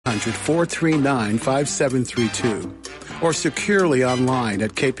1-800-439-5732 or securely online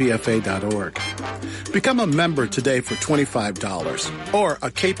at kpfa.org. Become a member today for $25 or a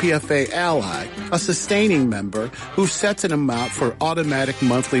KPFA ally, a sustaining member who sets an amount for automatic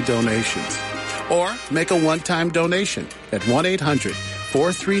monthly donations. Or make a one-time donation at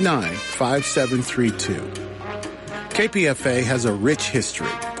 1-800-439-5732. KPFA has a rich history,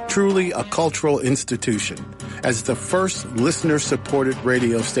 truly a cultural institution, as the first listener-supported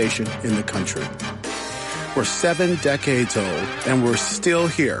radio station in the country. We're 7 decades old, and we're still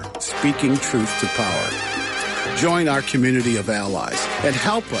here speaking truth to power. Join our community of allies and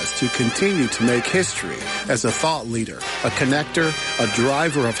help us to continue to make history as a thought leader, a connector, a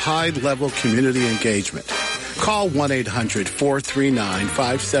driver of high-level community engagement. Call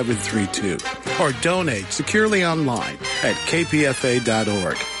 1-800-439-5732 or donate securely online at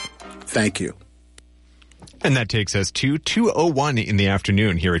kpfa.org. Thank you. And that takes us to 2:01 in the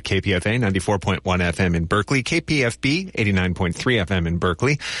afternoon here at KPFA 94.1 FM in Berkeley, KPFB 89.3 FM in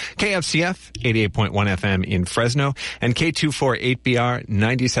Berkeley, KFCF 88.1 FM in Fresno, and K248BR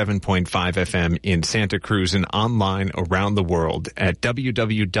 97.5 FM in Santa Cruz, and online around the world at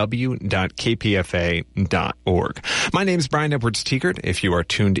www.kpfa.org. My name is Brian Edwards-Teegert. If you are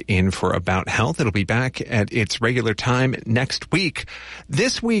tuned in for About Health, it'll be back at its regular time next week.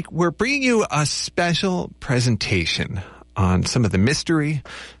 This week, we're bringing you a special presentation on some of the mystery,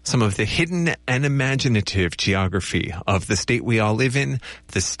 some of the hidden and imaginative geography of the state we all live in,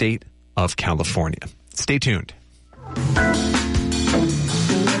 the state of California. Stay tuned.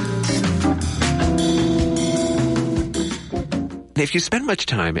 If you spend much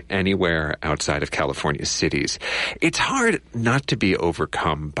time anywhere outside of California's cities, it's hard not to be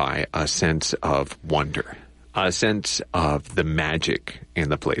overcome by a sense of wonder, a sense of the magic in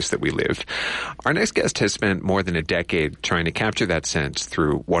the place that we live. Our next guest has spent more than a decade trying to capture that sense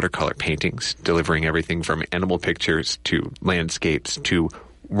through watercolor paintings, delivering everything from animal pictures to landscapes to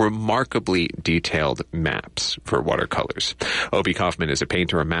remarkably detailed maps for watercolors. Obie Kaufman is a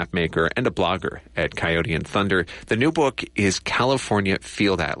painter, a map maker, and a blogger at Coyote and Thunder. The new book is California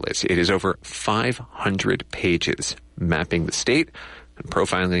Field Atlas. It is over 500 pages, mapping the state and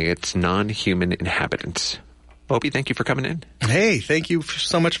profiling its non-human inhabitants. Obie, thank you for coming in. Hey, thank you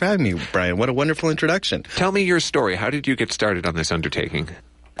so much for having me, Brian. What a wonderful introduction. Tell me your story. How did you get started on this undertaking?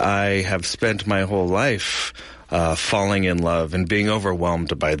 I have spent my whole life falling in love and being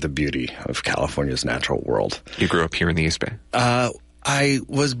overwhelmed by the beauty of California's natural world. You grew up here in the East Bay? I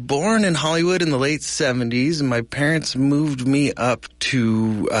was born in Hollywood in the late 70s, and my parents moved me up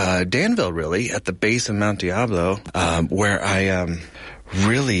to Danville, really, at the base of Mount Diablo, where I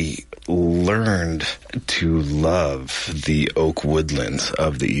really learned to love the oak woodlands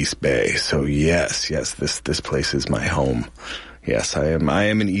of the East Bay. So yes, this place is my home. Yes, I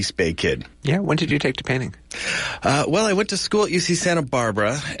am an East Bay kid. Yeah, when did you take to painting? Well, I went to school at UC Santa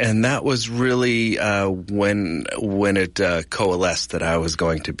Barbara, and that was really when it coalesced that I was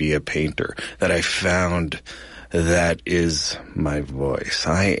going to be a painter, that I found that is my voice.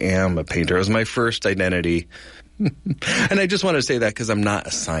 I am a painter. It was my first identity. And I just want to say that because I'm not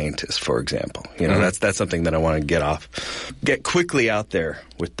a scientist, for example. You know, that's something that I want to get quickly out there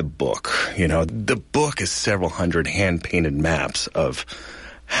with the book. You know, the book is several hundred hand-painted maps of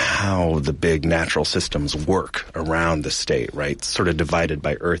how the big natural systems work around the state, right? Sort of divided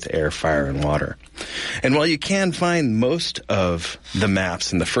by earth, air, fire, and water. And while you can find most of the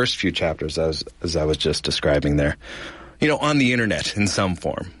maps in the first few chapters, as I was just describing there, you know, on the internet in some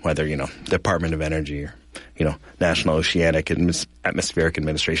form, whether, you know, Department of Energy or, you know, National Oceanic and Atmospheric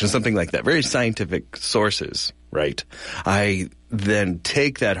Administration, something like that. Very scientific sources, right? I then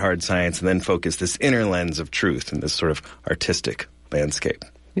take that hard science and then focus this inner lens of truth in this sort of artistic landscape.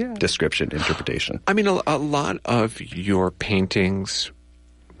 Yeah. Description, interpretation. I mean, a lot of your paintings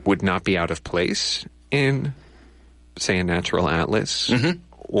would not be out of place in, say, a natural atlas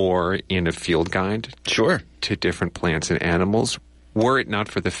or in a field guide. Sure. To different plants and animals, were it not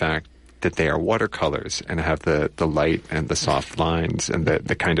for the fact that they are watercolors and have the light and the soft lines and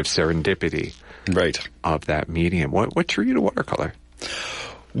the kind of serendipity of that medium. What drew you to watercolor?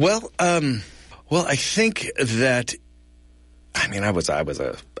 Well, I think that, I mean, I was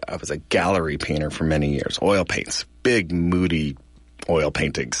a gallery painter for many years. Oil paints, big, moody oil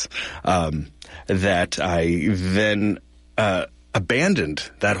paintings, that I then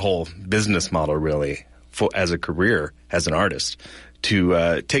abandoned that whole business model, really, as a career, as an artist,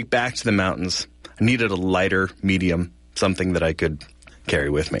 to take back to the mountains. I needed a lighter medium, something that I could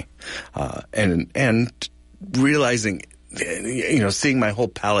carry with me. And realizing seeing my whole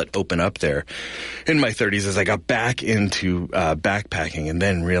palette open up there in my 30s as I got back into backpacking, and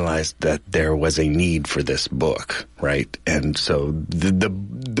then realized that there was a need for this book, right? And so the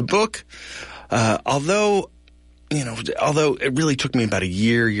book, although it really took me about a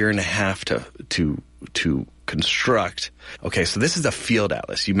year and a half to construct. Okay, so this is a field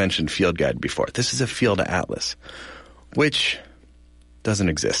atlas. You mentioned field guide before. This is a field atlas, which doesn't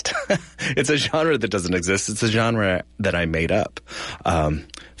exist. It's a genre that doesn't exist. It's a genre that I made up.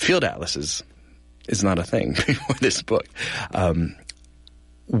 Field atlas is not a thing before this book.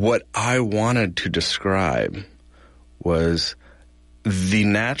 What I wanted to describe was the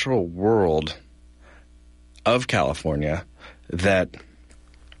natural world of California that,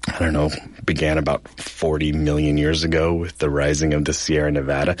 I don't know, began about 40 million years ago with the rising of the Sierra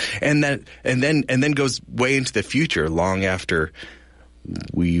Nevada, and then goes way into the future, long after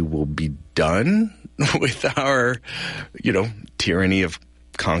we will be done with our, tyranny of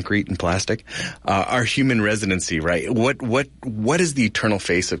concrete and plastic, our human residency, right? What is the eternal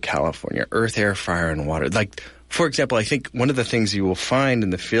face of California? Earth, air, fire, and water. Like, for example, I think one of the things you will find in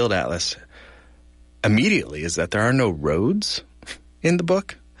the field atlas immediately is that there are no roads in the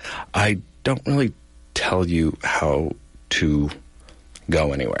book. I don't really tell you how to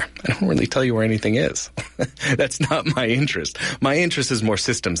go anywhere. I don't really tell you where anything is. That's not my interest. My interest is more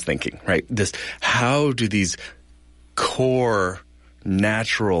systems thinking, right? How do these core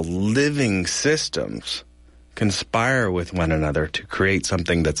natural living systems conspire with one another to create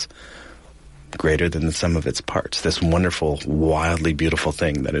something that's greater than the sum of its parts? This wonderful, wildly beautiful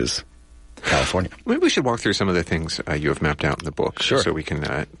thing that is California. Maybe we should walk through some of the things you have mapped out in the book, sure, so we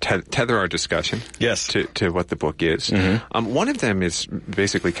can tether our discussion to what the book is. Mm-hmm. One of them is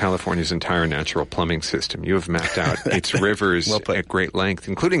basically California's entire natural plumbing system. You have mapped out its rivers at great length,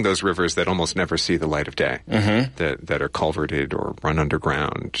 including those rivers that almost never see the light of day, that are culverted or run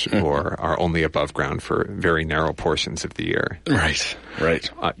underground or are only above ground for very narrow portions of the year. Right.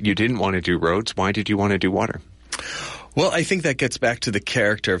 You didn't want to do roads. Why did you want to do water? Well, I think that gets back to the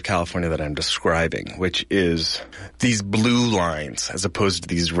character of California that I'm describing, which is these blue lines as opposed to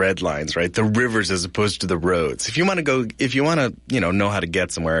these red lines, right? The rivers as opposed to the roads. If you want to know how to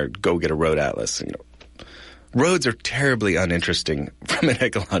get somewhere, go get a road atlas. Roads are terribly uninteresting from an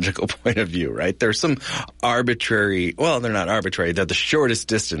ecological point of view, right? There's some arbitrary, well, they're not arbitrary. They're the shortest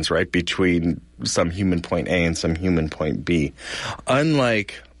distance, right, between some human point A and some human point B.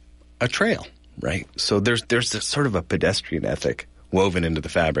 Unlike a trail. Right. So there's this sort of a pedestrian ethic woven into the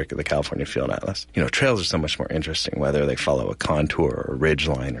fabric of the California Field Atlas. Trails are so much more interesting, whether they follow a contour or a ridge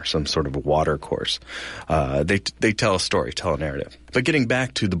line or some sort of a water course. They tell a story, tell a narrative. But getting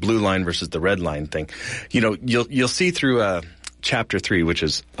back to the blue line versus the red line thing, you'll see through chapter 3, which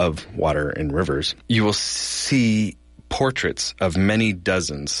is of water and rivers, you will see portraits of many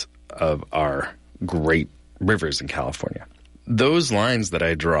dozens of our great rivers in California. Those lines that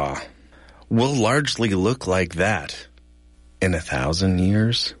I draw will largely look like that in 1,000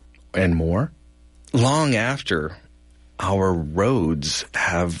 years and more, long after our roads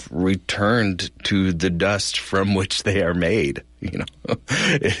have returned to the dust from which they are made.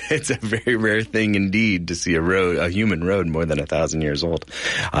 It's a very rare thing indeed to see a human road more than 1,000 years old,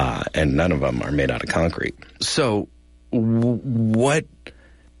 and none of them are made out of concrete. So what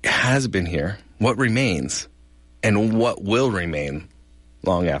has been here, what remains, and what will remain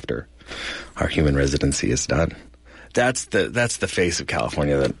long after our human residency is done. That's the face of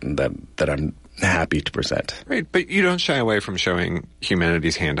California that I'm happy to present. Right, but you don't shy away from showing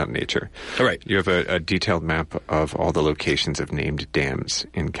humanity's hand on nature. All right. You have a detailed map of all the locations of named dams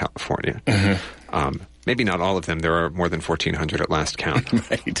in California. Mm-hmm. Maybe not all of them. There are more than 1,400 at last count.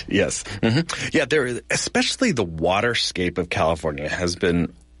 Right, yes. Mm-hmm. Yeah, especially the waterscape of California has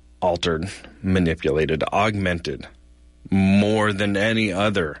been altered, manipulated, augmented more than any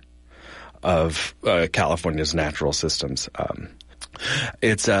other of California's natural systems.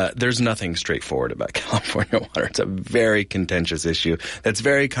 There's nothing straightforward about California water. It's a very contentious issue that's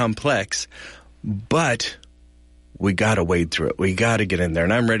very complex, but we got to wade through it. We got to get in there,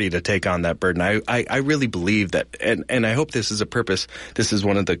 and I'm ready to take on that burden. I really believe that, and I hope this is a purpose. This is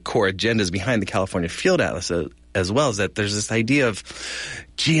one of the core agendas behind the California Field Atlas as well, is that there's this idea of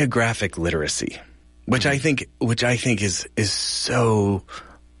geographic literacy, which I think is so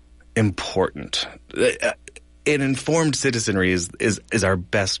important. An informed citizenry is our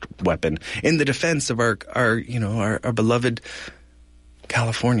best weapon in the defense of our beloved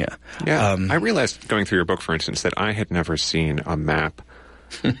California. Yeah, I realized going through your book, for instance, that I had never seen a map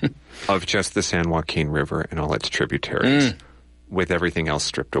of just the San Joaquin River and all its tributaries with everything else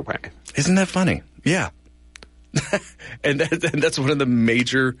stripped away. Isn't that funny? Yeah. and that's one of the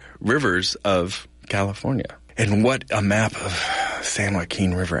major rivers of California. And what a map of San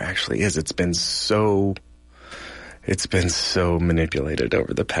Joaquin River actually is. It's been so manipulated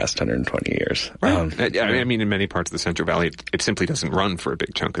over the past 120 years. Right. I mean, in many parts of the Central Valley, it simply doesn't run for a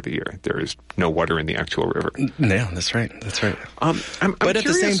big chunk of the year. There is no water in the actual river. Yeah, that's right. That's right. But at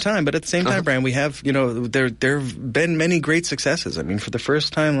the same time, Brian, we have, there have been many great successes. I mean, for the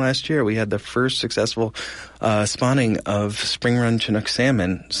first time last year, we had the first successful spawning of spring run Chinook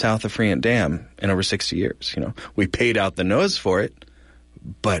salmon south of Freant Dam in over 60 years. We paid out the nose for it.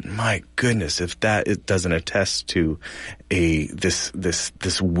 But my goodness, if it doesn't attest to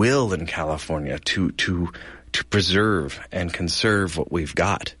this will in California to preserve and conserve what we've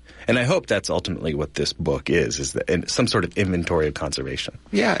got. And I hope that's ultimately what this book is some sort of inventory of conservation.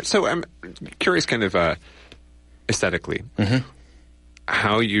 Yeah, so I'm curious kind of aesthetically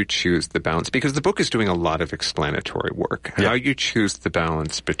how you choose the balance, because the book is doing a lot of explanatory work. How you choose the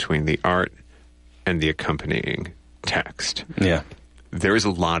balance between the art and the accompanying text. Yeah. There is a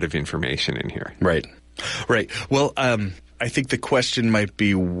lot of information in here. Right. Well, I think the question might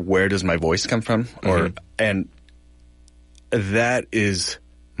be, where does my voice come from? And that is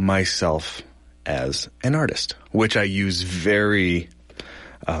myself as an artist, which I use very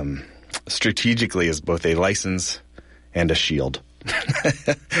strategically as both a license and a shield.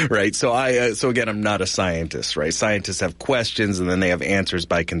 Right. So again, I'm not a scientist, right? Scientists have questions and then they have answers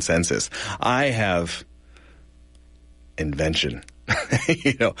by consensus. I have invention.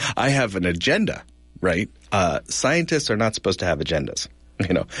 I have an agenda, right? Scientists are not supposed to have agendas,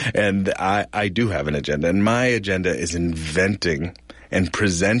 and I do have an agenda, and my agenda is inventing and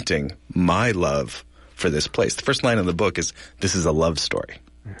presenting my love for this place. The first line of the book is, "This is a love story,"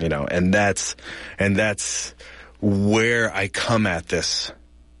 and that's where I come at this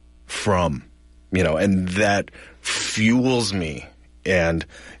from, and that fuels me and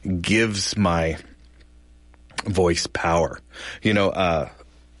gives my voice power. I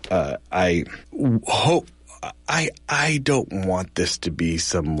hope I don't want this to be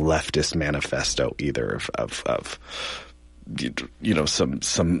some leftist manifesto either of some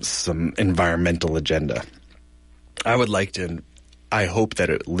environmental agenda. I would like to. I hope that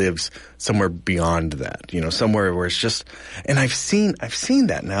it lives somewhere beyond that, somewhere where it's just, and I've seen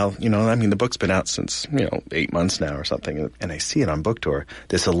that now, the book's been out since, 8 months now or something, and I see it on Book Tour,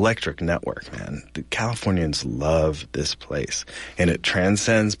 this electric network, man. The Californians love this place, and it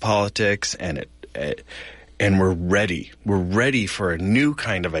transcends politics, and and we're ready for a new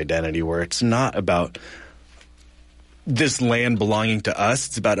kind of identity where it's not about this land belonging to us.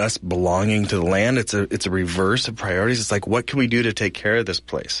 It's about us belonging to the land. It's a reverse of priorities. It's like, what can we do to take care of this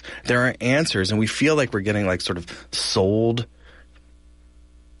place? There are answers, and we feel like we're getting sort of sold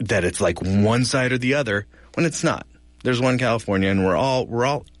that it's like one side or the other when it's not. There's one California, and we're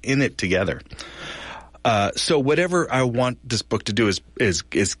all in it together. So whatever I want this book to do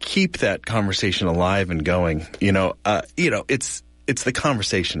is keep that conversation alive and going. It's the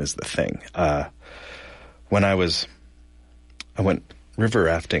conversation is the thing. When I went river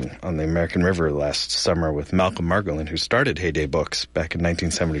rafting on the American River last summer with Malcolm Margolin, who started Heyday Books back in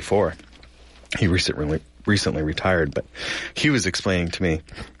 1974. He recently retired, but he was explaining to me,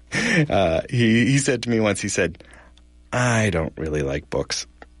 he said to me once, he said, "I don't really like books."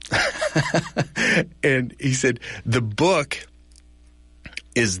 And he said, the book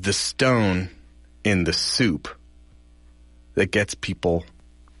is the stone in the soup that gets people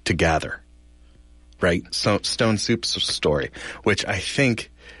to gather. Right? So Stone Soup's story, which I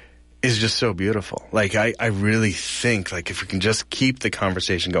think is just so beautiful. I really think, if we can just keep the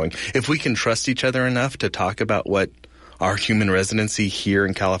conversation going, if we can trust each other enough to talk about what our human residency here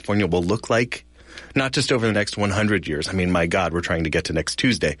in California will look like, not just over the next 100 years. I mean, my God, we're trying to get to next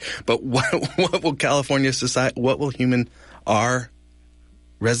Tuesday. But what will California society, what will our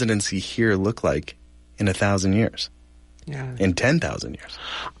residency here look like in 1,000 years? Yeah. In 10,000 years.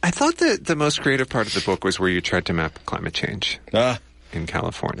 I thought that the most creative part of the book was where you tried to map climate change in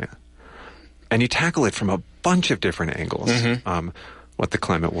California. And you tackle it from a bunch of different angles. What the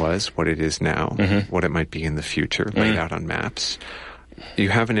climate was, what it is now, what it might be in the future, laid out on maps. You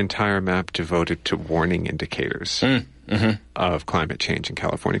have an entire map devoted to warning indicators of climate change in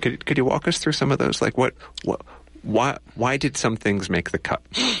California. Could you walk us through some of those? Why did some things make the cut?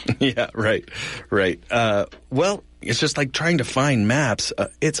 Yeah, right. Well, it's just like trying to find maps.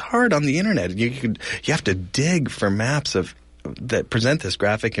 It's hard on the internet. You have to dig for maps that present this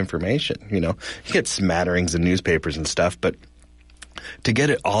graphic information. You get smatterings in newspapers and stuff, but to get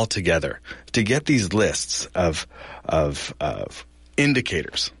it all together, to get these lists of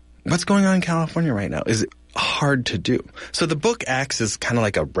indicators. What's going on in California right now? hard to do. So the book acts as kind of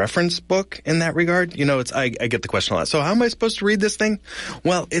like a reference book in that regard. You know, I get the question a lot. So how am I supposed to read this thing?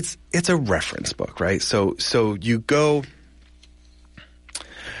 Well, it's a reference book, right? So you go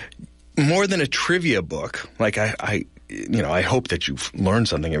more than a trivia book. Like I hope that you've learned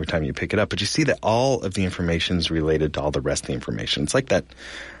something every time you pick it up, but you see that all of the information is related to all the rest of the information. It's like that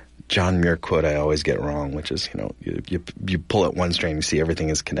John Muir quote I always get wrong, which is, you pull at one string, you see everything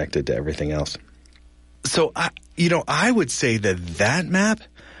is connected to everything else. So, I would say that map,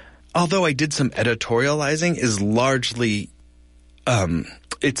 although I did some editorializing, is largely,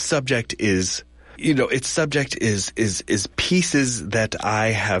 its subject is pieces that I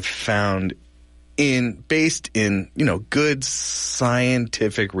have found based in good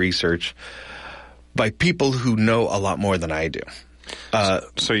scientific research by people who know a lot more than I do.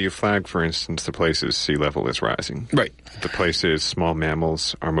 So you flag, for instance, the places sea level is rising. Right. The places small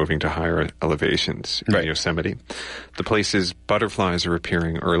mammals are moving to higher elevations in Yosemite. The places butterflies are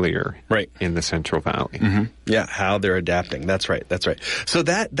appearing earlier in the Central Valley. Mm-hmm. Yeah, how they're adapting. That's right. So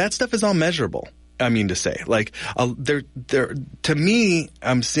that stuff is all measurable. I mean to say, like, to me,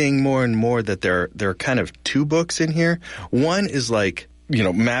 I'm seeing more and more that there are kind of two books in here. One is like,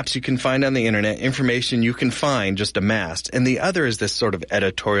 maps you can find on the internet, information you can find just amassed. And the other is this sort of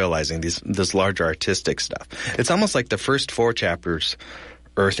editorializing, this larger artistic stuff. It's almost like the first 4 chapters,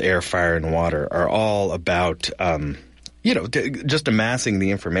 Earth, Air, Fire, and Water, are all about, just amassing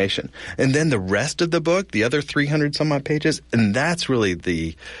the information. And then the rest of the book, the other 300 some odd pages, and that's really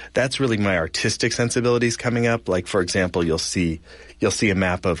my artistic sensibilities coming up. Like, for example, you'll see a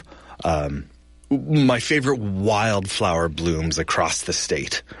map of, my favorite wildflower blooms across the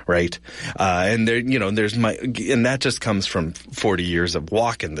state, right? And and that just comes from 40 years of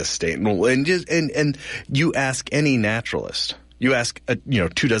walking this state. And you ask any naturalist, you ask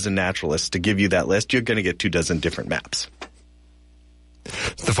 24 naturalists to give you that list, you're going to get 24 different maps.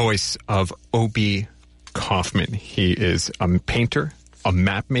 The voice of O.B. Kaufman. He is a painter, a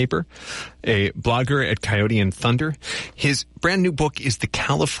map maker, a blogger at Coyote and Thunder. His brand new book is the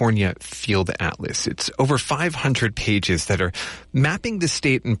California Field Atlas. It's over 500 pages that are mapping the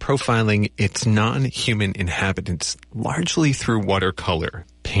state and profiling its non-human inhabitants, largely through watercolor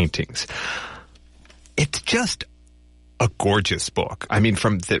paintings. It's just a gorgeous book. I mean,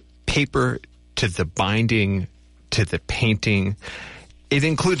 from the paper to the binding to the painting. It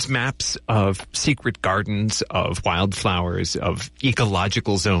includes maps of secret gardens, of wildflowers, of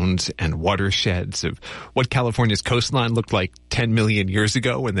ecological zones and watersheds, of what California's coastline looked like 10 million years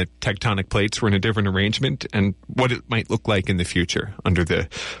ago when the tectonic plates were in a different arrangement, and what it might look like in the future under the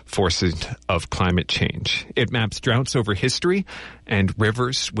forces of climate change. It maps droughts over history and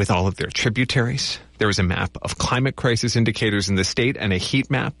rivers with all of their tributaries. There is a map of climate crisis indicators in the state and a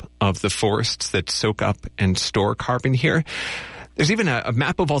heat map of the forests that soak up and store carbon here. There's even a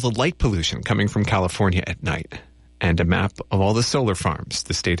map of all the light pollution coming from California at night, and a map of all the solar farms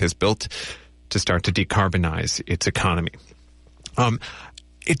the state has built to start to decarbonize its economy.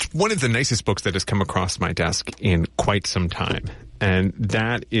 It's one of the nicest books that has come across my desk in quite some time, and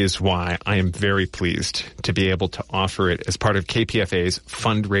that is why I am very pleased to be able to offer it as part of KPFA's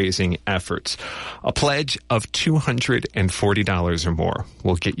fundraising efforts. A pledge of $240 or more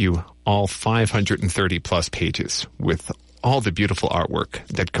will get you all 530 plus pages with all the beautiful artwork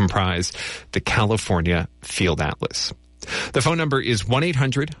that comprise the California Field Atlas. The phone number is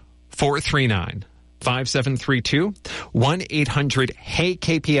 1-800-439-5732,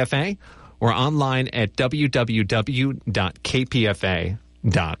 1-800-HEY-KPFA, or online at www.kpfa.org.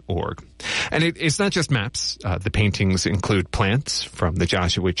 And it's not just maps. The paintings include plants from the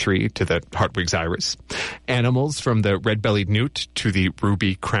Joshua tree to the Hartwig's iris, animals from the red-bellied newt to the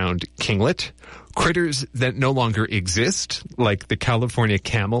ruby-crowned kinglet, critters that no longer exist, like the California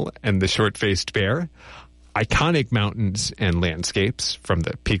camel and the short-faced bear, iconic mountains and landscapes from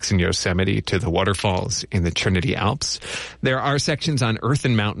the peaks in Yosemite to the waterfalls in the Trinity Alps. There are sections on earth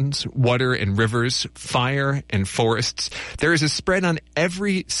and mountains, water and rivers, fire and forests. There is a spread on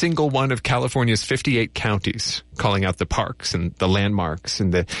every single one of California's 58 counties, calling out the parks and the landmarks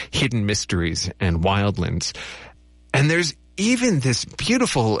and the hidden mysteries and wildlands. And there's even this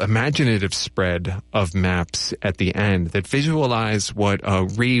beautiful imaginative spread of maps at the end that visualize what a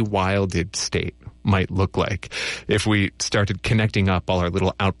rewilded state might look like if we started connecting up all our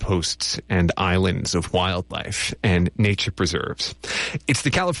little outposts and islands of wildlife and nature preserves. It's the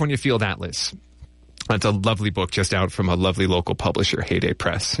California Field Atlas. It's a lovely book just out from a lovely local publisher, Heyday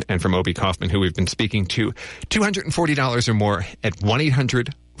Press, and from O.B. Kaufman, who we've been speaking to. $240 or more at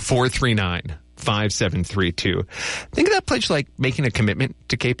 1-800-439-5732. Think of that pledge like making a commitment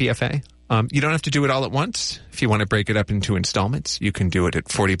to KPFA. You don't have to do it all at once. If you want to break it up into installments, you can do it at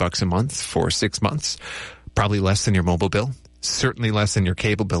 $40 a month for 6 months. Probably less than your mobile bill. Certainly less than your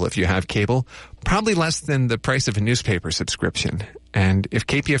cable bill if you have cable. Probably less than the price of a newspaper subscription. And if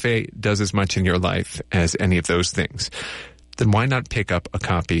KPFA does as much in your life as any of those things, then why not pick up a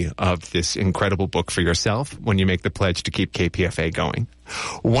copy of this incredible book for yourself when you make the pledge to keep KPFA going?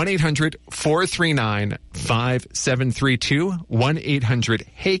 1-800-439-5732,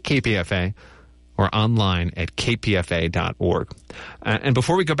 1-800-HEY-KPFA, or online at kpfa.org. And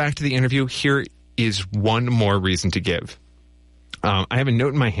before we go back to the interview, here is one more reason to give. I have a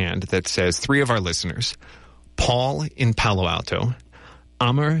note in my hand that says 3 of our listeners, Paul in Palo Alto,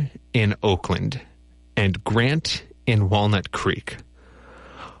 Amr in Oakland, and Grant in Walnut Creek,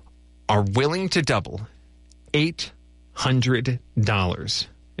 are willing to double $800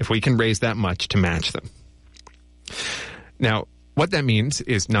 if we can raise that much to match them. Now, what that means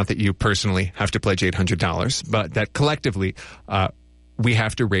is not that you personally have to pledge $800, but that collectively we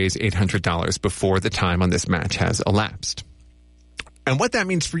have to raise $800 before the time on this match has elapsed. And what that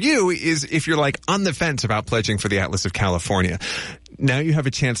means for you is if you're like on the fence about pledging for the Atlas of California, now you have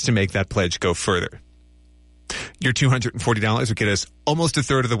a chance to make that pledge go further. Your $240 will get us almost a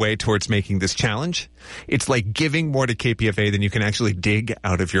third of the way towards making this challenge. It's like giving more to KPFA than you can actually dig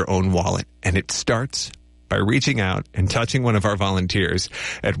out of your own wallet. And it starts by reaching out and touching one of our volunteers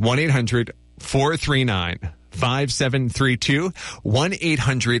at 1-800-439-5732,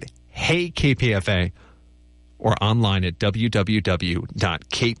 1-800-HEY-KPFA, or online at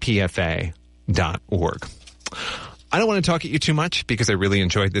www.kpfa.org. I don't want to talk at you too much because I really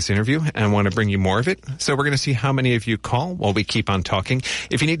enjoyed this interview and want to bring you more of it. So we're going to see how many of you call while we keep on talking.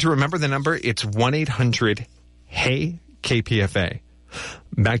 If you need to remember the number, it's 1-800-HEY-KPFA.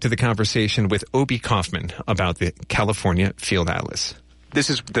 Back to the conversation with Obi Kaufman about the California Field Atlas. This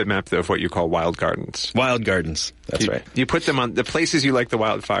is the map of what you call wild gardens. Wild gardens. That's right. You put them on the places you like the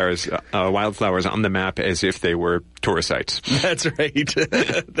wildflowers on the map as if they were tourist sites. That's right.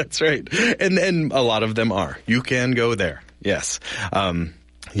 That's right. And a lot of them are. You can go there. Yes.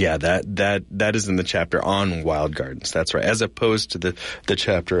 That is in the chapter on wild gardens. That's right. As opposed to the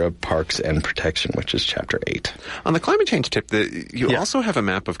chapter of parks and protection, which is chapter 8. On the climate change tip, you also have a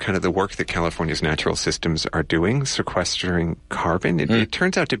map of kind of the work that California's natural systems are doing, sequestering carbon. It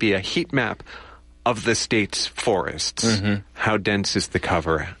turns out to be a heat map of the state's forests. Mm-hmm. How dense is the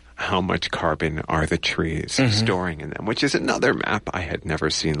cover? How much carbon are the trees storing in them? Which is another map I had never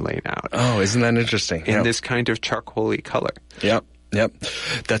seen laid out. Oh, isn't that interesting? In this kind of charcoaly color. Yep.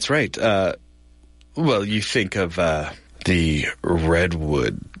 That's right. Well, you think of the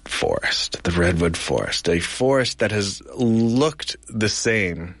redwood forest, a forest that has looked the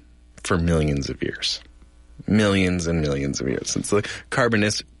same for millions of years. Millions and millions of years, since the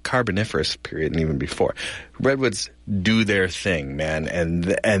Carboniferous period and even before. Redwoods do their thing, man, and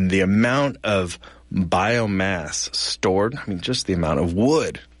the amount of biomass stored, I mean, just the amount of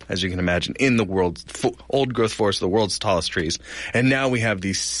wood, as you can imagine, in the world's old-growth forest, the world's tallest trees. And now we have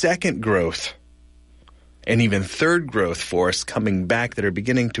these second-growth and even third-growth forests coming back that are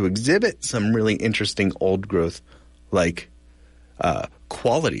beginning to exhibit some really interesting old-growth, like,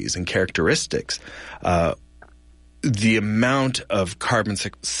 qualities and characteristics. The amount of carbon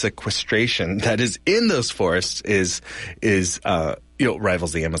sequestration that is in those forests is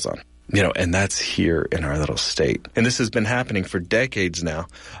rivals the Amazon. And that's here in our little state. And this has been happening for decades now.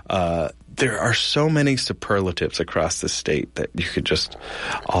 There are so many superlatives across the state that you could just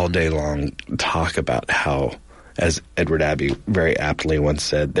all day long talk about how, as Edward Abbey very aptly once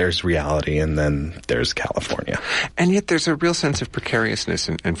said, there's reality and then there's California. And yet there's a real sense of precariousness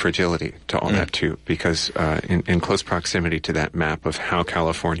and fragility to all that too, because in close proximity to that map of how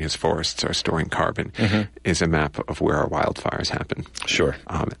California's forests are storing carbon is a map of where our wildfires happen. Sure.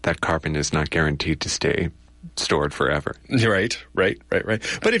 That carbon is not guaranteed to stay stored forever. Right.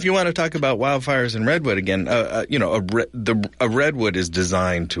 But if you want to talk about wildfires in redwood again, a redwood is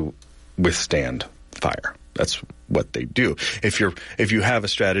designed to withstand fire. That's what they do. If you have a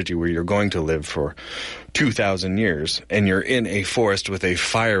strategy where you're going to live for 2,000 years and you're in a forest with a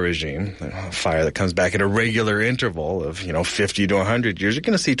fire regime, a fire that comes back at a regular interval of 50 to 100 years, you're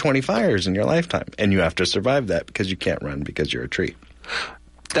going to see 20 fires in your lifetime, and you have to survive that because you can't run because you're a tree.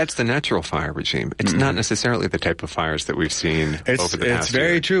 That's the natural fire regime. It's not necessarily the type of fires that we've seen over the past It's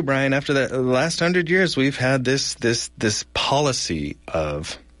very year. true, Brian. After the last 100 years, we've had this policy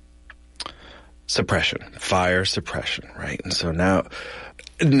of suppression, fire suppression, right? And so now,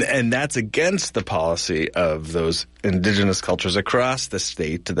 and that's against the policy of those indigenous cultures across the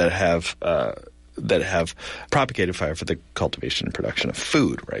state that have that have propagated fire for the cultivation and production of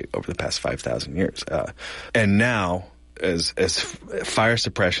food, right, over the past 5,000 years. And now, as fire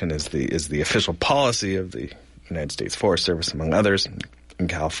suppression is the official policy of the United States Forest Service, among others, and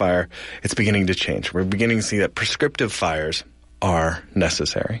CAL FIRE, it's beginning to change. We're beginning to see that prescriptive fires are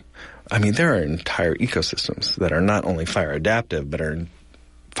necessary. I mean, there are entire ecosystems that are not only fire adaptive, but are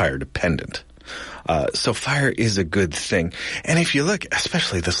fire dependent. So fire is a good thing. And if you look,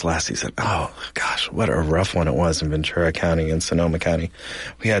 especially this last season, oh gosh, what a rough one it was in Ventura County and Sonoma County.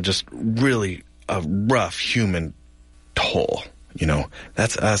 We had just really a rough human toll. You know,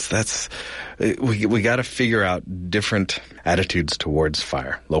 that's us. We got to figure out different attitudes towards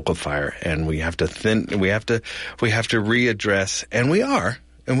fire, local fire, and we have to readdress, and we are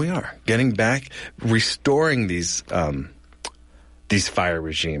getting back, restoring these fire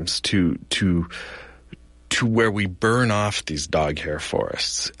regimes to where we burn off these dog hair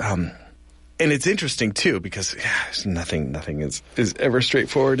forests. And it's interesting too, because nothing is ever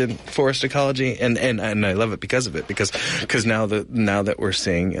straightforward in forest ecology, and I love it because of it, because now that we're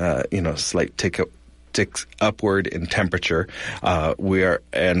seeing slight ticks upward in temperature,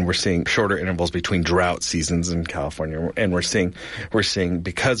 we're seeing shorter intervals between drought seasons in California, and we're seeing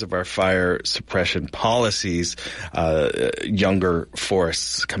because of our fire suppression policies, younger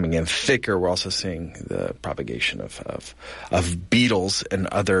forests coming in thicker. We're also seeing the propagation of beetles and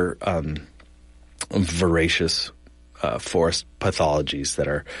other voracious forest pathologies that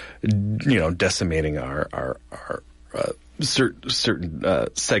are, decimating our certain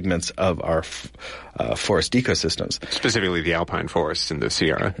segments of our forest ecosystems. Specifically the alpine forests in the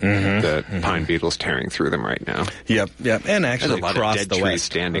Sierra. The pine beetles tearing through them right now. Yep. And actually across the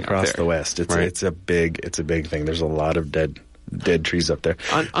west, it's a big thing. There's a lot of dead trees up there.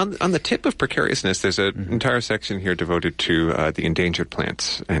 On the tip of precariousness, there's an entire section here devoted to the endangered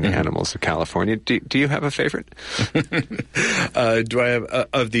plants and animals of California. Do you have a favorite? Do I have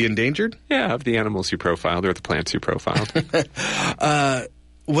of the endangered? Yeah, of the animals you profiled or the plants you profiled.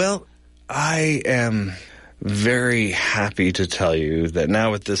 Well, I am very happy to tell you that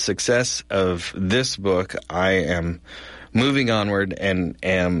now with the success of this book, I am moving onward and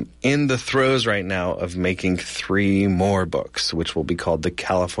am in the throes right now of making 3 more books, which will be called the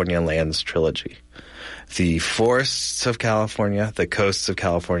California Lands Trilogy. The forests of California, the coasts of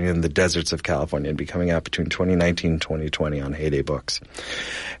California, and the deserts of California will be coming out between 2019 and 2020 on Heyday Books.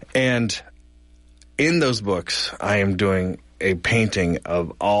 And in those books, I am doing a painting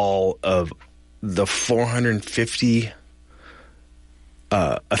of all of the 450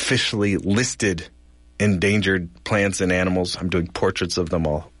 officially listed endangered plants and animals. I'm doing portraits of them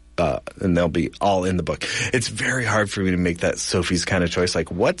all, and they'll be all in the book. It's very hard for me to make that Sophie's kind of choice.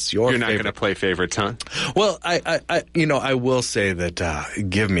 Like, what's your favorite? You're not going to play favorites, huh? Well, I will say that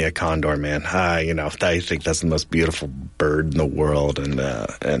give me a condor, man. I think that's the most beautiful bird in the world, and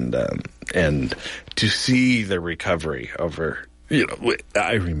to see the recovery over.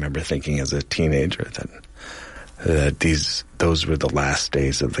 I remember thinking as a teenager that those were the last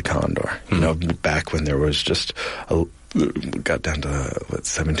days of the condor. Back when there was just got down to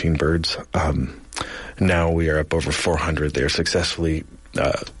 17 birds. Now we are up over 400. They're successfully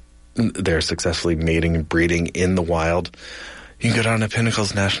mating and breeding in the wild. You can go down to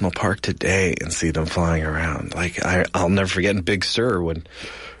Pinnacles National Park today and see them flying around. Like I'll never forget in Big Sur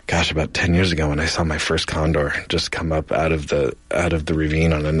about 10 years ago when I saw my first condor just come up out of the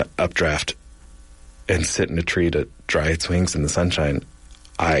ravine on an updraft and sit in a tree to dry its wings in the sunshine.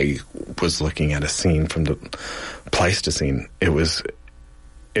 I was looking at a scene from the Pleistocene. It was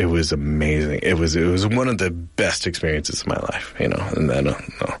amazing. It was one of the best experiences of my life, and I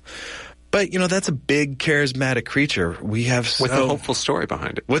don't know. But, that's a big, charismatic creature. We have with a hopeful story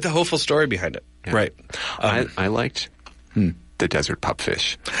behind it. With a hopeful story behind it, yeah. Right. I liked the desert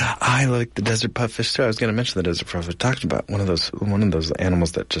pupfish. I like the desert pupfish, too. I was going to mention the desert pupfish. Talked about one of those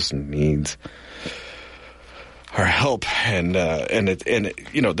animals that just needs our help, and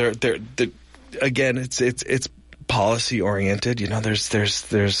they're again, it's policy oriented. There's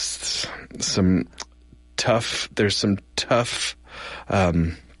some tough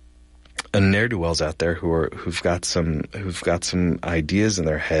ne'er-do-wells out there who've got some ideas in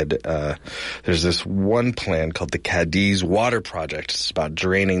their head. There's this one plan called the Cadiz Water Project. It's about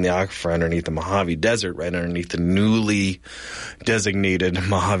draining the aquifer underneath the Mojave Desert, right underneath the newly designated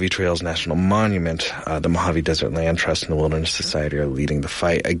Mojave Trails National Monument. The Mojave Desert Land Trust and the Wilderness Society are leading the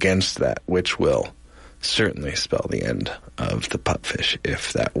fight against that, which will certainly spell the end of the pupfish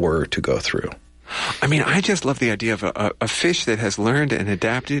if that were to go through. I mean, I just love the idea of a fish that has learned and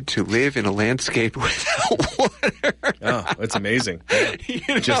adapted to live in a landscape without water. Oh, it's amazing. You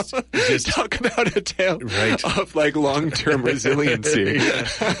know, just talk about a tale of like long-term resiliency. Yeah,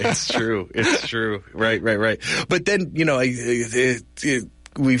 it's true. It's true. Right. But then, you know,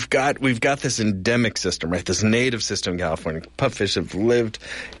 we've got this endemic system, right? This native system in California. Pupfish have lived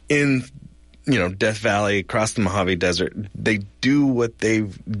in, you know, Death Valley, across the Mojave Desert. They do what they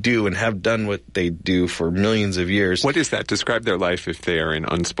do and have done what they do for millions of years. What is that? Describe their life if they are in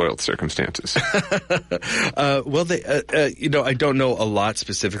unspoiled circumstances. Well, you know, I don't know a lot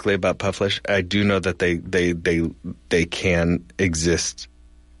specifically about pupfish. I do know that they can exist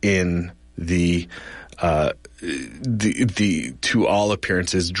in the to all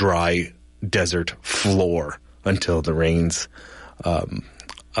appearances dry desert floor until the rains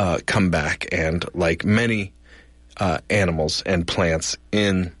come back, and like many animals and plants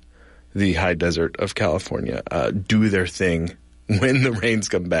in the high desert of California, do their thing when the rains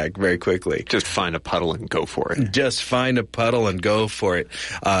come back very quickly. Just find a puddle and go for it. Just find a puddle and go for it.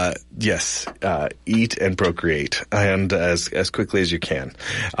 Yes, eat and procreate, and as quickly as you can.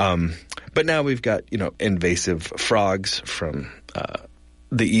 But now we've got, you know, invasive frogs from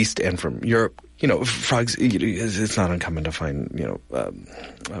the east and from Europe. You know, frogs, it's not uncommon to find, you know,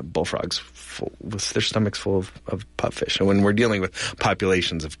 bullfrogs with their stomachs full of pupfish. And when we're dealing with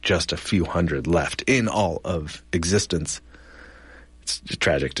populations of just a few hundred left in all of existence, it's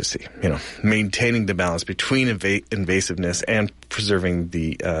tragic to see. You know, maintaining the balance between invasiveness and preserving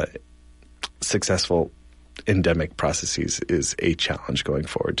the successful endemic processes is a challenge going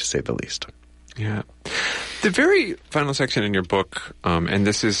forward, to say the least. Yeah. The very final section in your book, and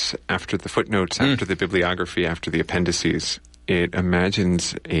this is after the footnotes, after the bibliography, after the appendices, it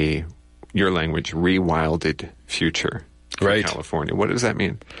imagines your language, rewilded future for California. What does that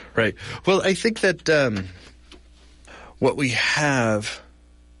mean? Right. Well, I think that what we have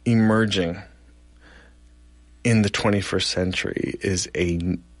emerging in the 21st century is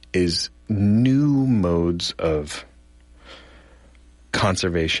new modes of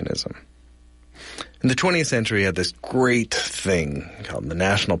conservationism. In the 20th century, we had this great thing called the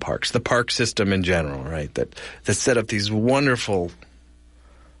national parks, the park system in general, right, that set up these wonderful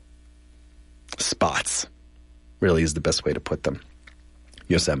spots, really is the best way to put them.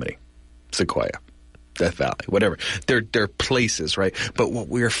 Yosemite, Sequoia, Death Valley, whatever. They're places, right? But what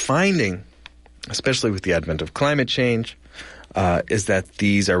we're finding, especially with the advent of climate change, is that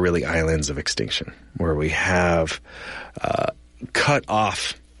these are really islands of extinction, where we have cut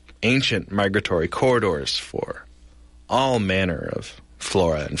off ancient migratory corridors for all manner of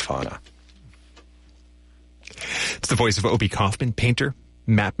flora and fauna. It's the voice of Obie Kaufman, painter,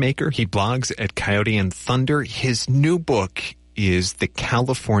 map maker. He blogs at Coyote and Thunder. His new book is the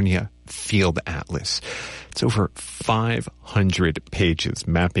California Field Atlas. It's over 500 pages,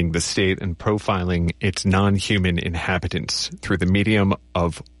 mapping the state and profiling its non-human inhabitants through the medium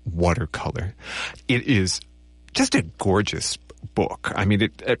of watercolor. It is just a gorgeous book. I mean,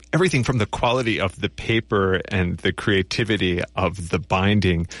 everything from the quality of the paper and the creativity of the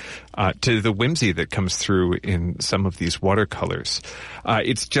binding to the whimsy that comes through in some of these watercolors.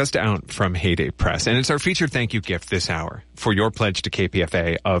 It's just out from Heyday Press, and it's our featured thank you gift this hour for your pledge to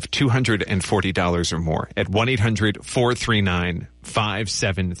KPFA of $240 or more at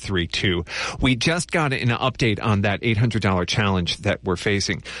 1-800-439-5732. We just got an update on that $800 challenge that we're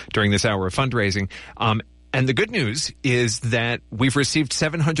facing during this hour of fundraising. And the good news is that we've received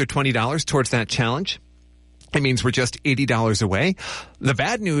 $720 towards that challenge. It means we're just $80 away. The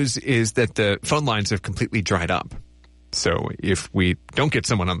bad news is that the phone lines have completely dried up. So if we don't get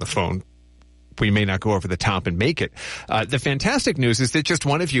someone on the phone, we may not go over the top and make it. The fantastic news is that just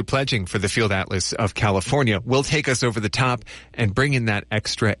one of you pledging for the Field Atlas of California will take us over the top and bring in that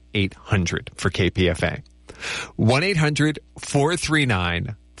extra $800 for KPFA.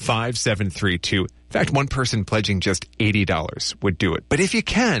 1-800-439-5732. In fact, one person pledging just $80 would do it. But if you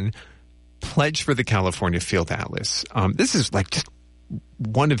can, pledge for the California Field Atlas. This is like just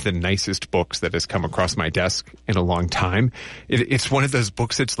one of the nicest books that has come across my desk in a long time. It's one of those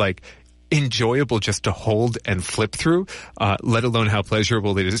books that's like enjoyable just to hold and flip through, let alone how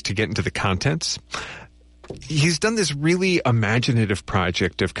pleasurable it is to get into the contents. He's done this really imaginative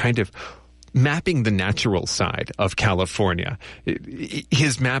project of kind of mapping the natural side of California.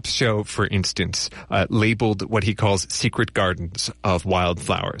 His maps show, for instance, labeled what he calls secret gardens of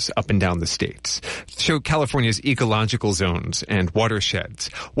wildflowers up and down the states. Show California's ecological zones and watersheds,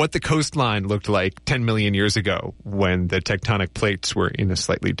 what the coastline looked like 10 million years ago when the tectonic plates were in a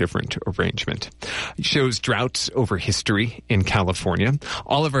slightly different arrangement. It shows droughts over history in California,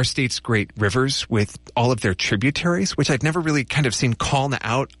 all of our state's great rivers with all of their tributaries, which I'd never really kind of seen called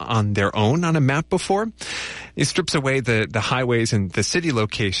out on their own on a map before. It strips away the highways and the city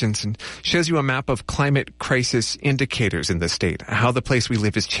locations and shows you a map of climate crisis indicators in the state, how the place we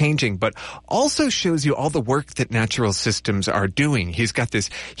live is changing, but also shows you all the work that natural systems are doing. He's got this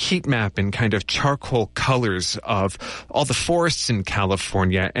heat map in kind of charcoal colors of all the forests in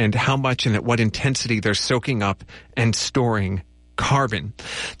California and how much and at what intensity they're soaking up and storing carbon.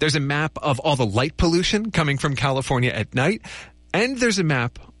 There's a map of all the light pollution coming from California at night, and there's a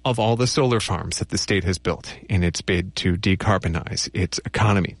map of all the solar farms that the state has built in its bid to decarbonize its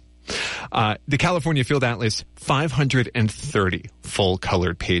economy. The California Field Atlas, 530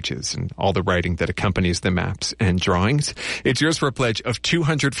 full-colored pages and all the writing that accompanies the maps and drawings. It's yours for a pledge of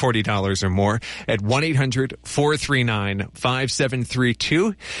 $240 or more at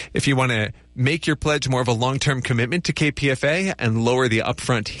 1-800-439-5732. If you want to make your pledge more of a long-term commitment to KPFA and lower the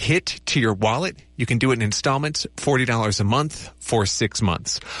upfront hit to your wallet, you can do it in installments, $40 a month for 6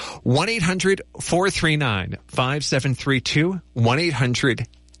 months. 1-800-439-5732,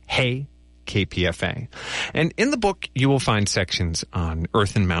 1-800-HEY KPFA. And in the book, you will find sections on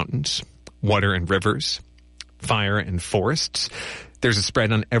earth and mountains, water and rivers, fire and forests. There's a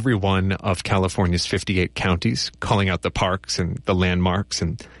spread on every one of California's 58 counties, calling out the parks and the landmarks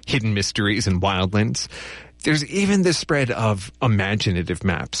and hidden mysteries and wildlands. There's even this spread of imaginative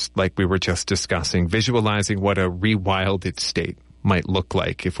maps, like we were just discussing, visualizing what a rewilded state might look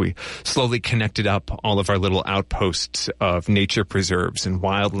like if we slowly connected up all of our little outposts of nature preserves and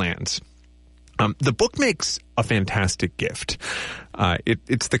wildlands. The book makes a fantastic gift.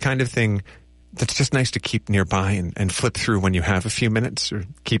 It's the kind of thing that's just nice to keep nearby and flip through when you have a few minutes or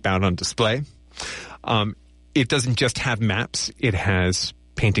keep out on display. It doesn't just have maps. It has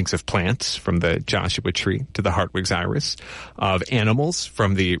paintings of plants, from the Joshua tree to the Hartwig's iris, of animals,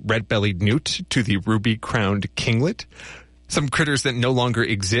 from the red-bellied newt to the ruby-crowned kinglet, some critters that no longer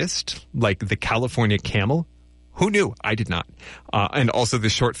exist, like the California camel. Who knew? I did not. And also the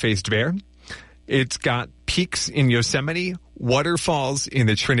short-faced bear. It's got peaks in Yosemite, waterfalls in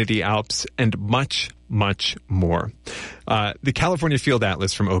the Trinity Alps, and much, much more. The California Field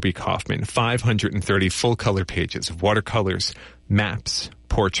Atlas from O.B. Kaufman, 530 full-color pages of watercolors, maps,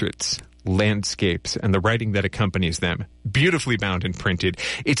 portraits, landscapes, and the writing that accompanies them, beautifully bound and printed.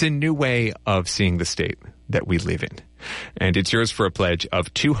 It's a new way of seeing the state that we live in. And it's yours for a pledge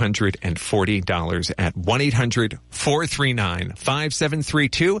of $240 at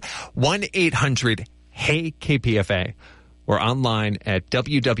 1-800-439-5732, 1-800-HEY-KPFA, or online at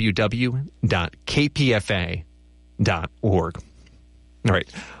www.kpfa.org. All right.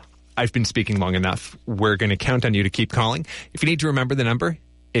 I've been speaking long enough. We're going to count on you to keep calling. If you need to remember the number,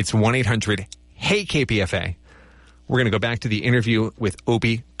 it's 1-800-HEY-KPFA. We're going to go back to the interview with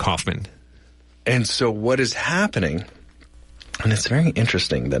O.B. Kaufman. And so what is happening, and it's very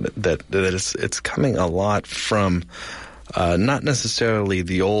interesting that it's coming a lot from not necessarily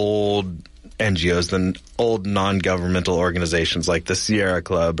the old NGOs, the old non-governmental organizations like the Sierra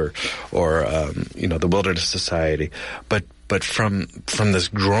Club or the Wilderness Society, but from this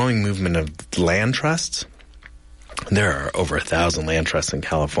growing movement of land trusts. There are over 1,000 land trusts in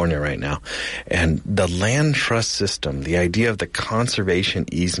California right now. And the land trust system, the idea of the conservation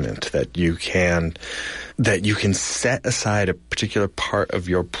easement that you can set aside a particular part of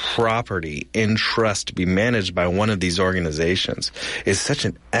your property in trust to be managed by one of these organizations is such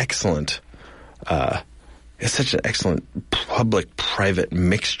an excellent public-private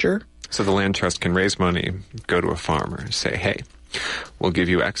mixture. So the land trust can raise money, go to a farmer, say, hey, we'll give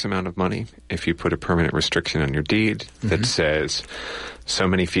you X amount of money if you put a permanent restriction on your deed that says so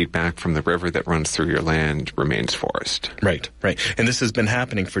many feet back from the river that runs through your land remains forest. Right. And this has been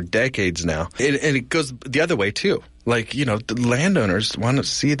happening for decades now. And it goes the other way, too. Like, the landowners want to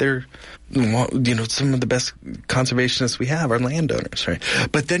see some of the best conservationists we have are landowners, right?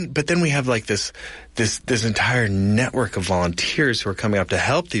 But then we have like this entire network of volunteers who are coming up to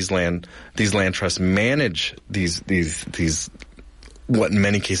help these land trusts manage these what in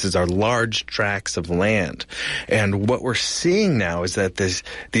many cases are large tracts of land. And what we're seeing now is that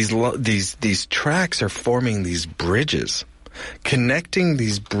these tracts are forming these bridges, connecting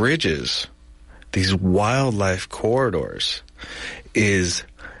these bridges, these wildlife corridors is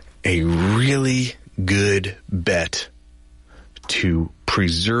a really good bet to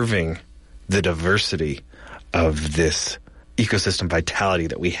preserving the diversity of this ecosystem vitality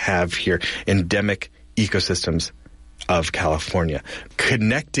that we have here, endemic ecosystems of California,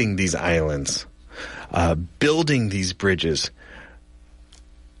 connecting these islands, building these bridges.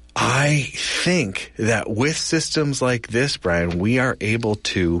 I think that with systems like this, Brian, we are able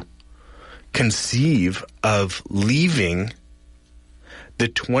to conceive of leaving the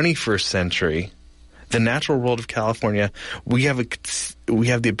 21st century, the natural world of California. We have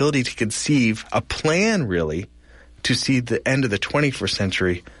the ability to conceive a plan, really, to see the end of the 21st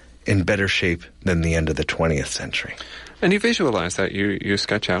century in better shape than the end of the 20th century. And you visualize that. You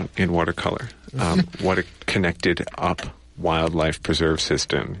sketch out in watercolor what a connected up wildlife preserve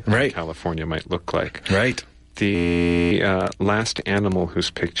system in California might look like. Right. The last animal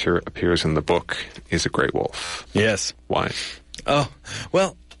whose picture appears in the book is a gray wolf. Yes. Why? Oh,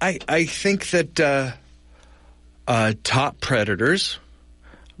 well, I think that top predators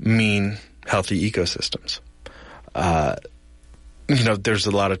mean healthy ecosystems. There's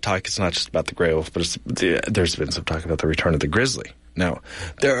a lot of talk. It's not just about the gray wolf, but there's been some talk about the return of the grizzly. Now,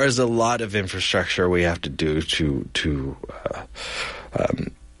 there is a lot of infrastructure we have to do to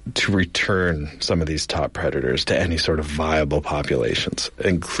return some of these top predators to any sort of viable populations,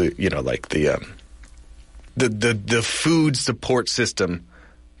 include like the food support system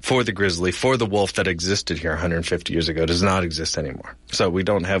for the grizzly, for the wolf that existed here 150 years ago does not exist anymore. So we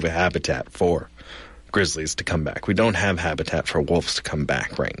don't have a habitat for grizzlies to come back. We don't have habitat for wolves to come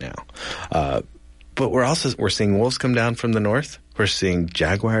back right now. But we're seeing wolves come down from the north. We're seeing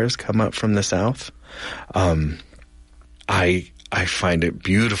jaguars come up from the south. I find it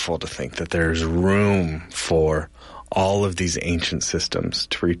beautiful to think that there's room for all of these ancient systems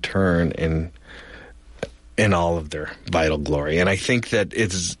to return in all of their vital glory. And I think that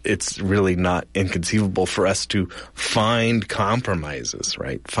it's really not inconceivable for us to find compromises,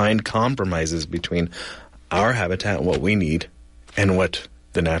 right? Find compromises between our habitat and what we need and what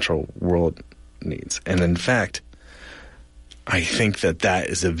the natural world needs. And in fact, I think that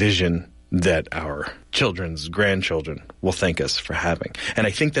is a vision that our children's grandchildren will thank us for having. And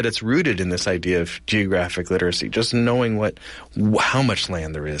I think that it's rooted in this idea of geographic literacy, just knowing how much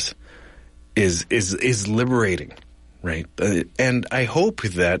land there is liberating, right? And I hope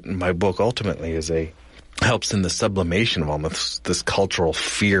that my book ultimately helps in the sublimation of almost this cultural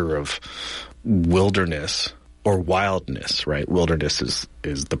fear of wilderness or wildness, right? Wilderness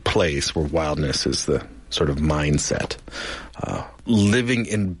is the place where wildness is the sort of mindset. Living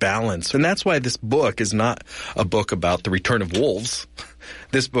in balance. And that's why this book is not a book about the return of wolves.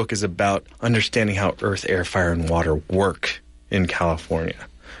 This book is about understanding how earth, air, fire, and water work in California.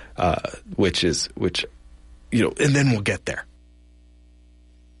 And then we'll get there.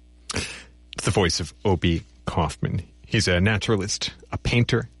 It's the voice of Obi Kaufman. He's a naturalist, a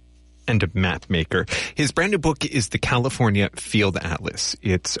painter, and a map maker. His brand new book is the California Field Atlas.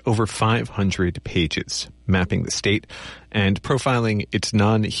 It's over 500 pages, mapping the state and profiling its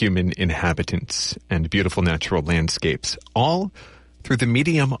non-human inhabitants and beautiful natural landscapes, all through the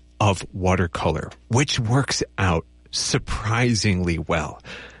medium of watercolor, which works out surprisingly well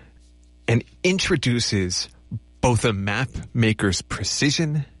and introduces both a map maker's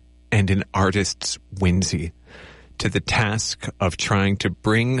precision and an artist's whimsy to the task of trying to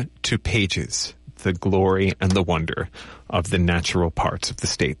bring to pages the glory and the wonder of the natural parts of the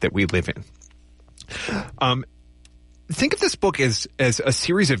state that we live in. Think of this book as a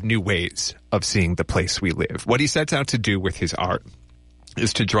series of new ways of seeing the place we live. What he sets out to do with his art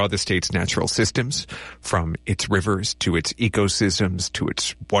is to draw the state's natural systems, from its rivers to its ecosystems, to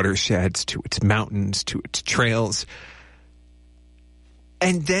its watersheds, to its mountains, to its trails,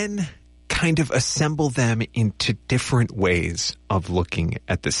 and then kind of assemble them into different ways of looking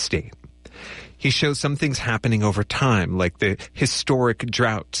at the state. He shows some things happening over time, like the historic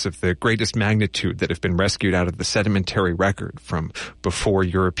droughts of the greatest magnitude that have been rescued out of the sedimentary record from before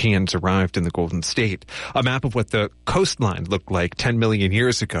Europeans arrived in the Golden State. A map of what the coastline looked like 10 million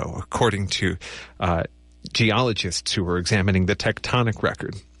years ago, according to geologists who were examining the tectonic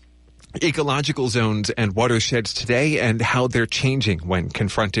record. Ecological zones and watersheds today and how they're changing when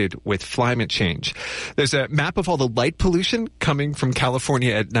confronted with climate change. There's a map of all the light pollution coming from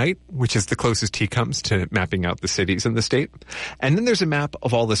California at night, which is the closest he comes to mapping out the cities in the state. And then there's a map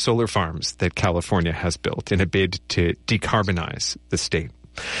of all the solar farms that California has built in a bid to decarbonize the state.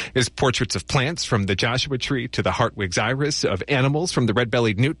 There's portraits of plants from the Joshua tree to the Hartwig's iris, of animals from the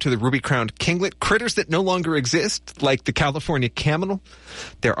red-bellied newt to the ruby-crowned kinglet, critters that no longer exist, like the California camel.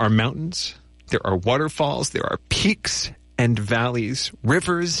 There are mountains, there are waterfalls, there are peaks, and valleys,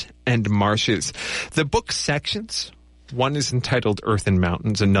 rivers and marshes. The book sections, one is entitled Earth and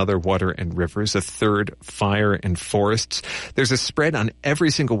Mountains, another Water and Rivers, a third Fire and Forests. There's a spread on every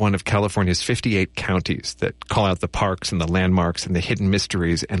single one of California's 58 counties that call out the parks and the landmarks and the hidden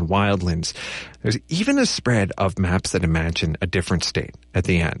mysteries and wildlands. There's even a spread of maps that imagine a different state at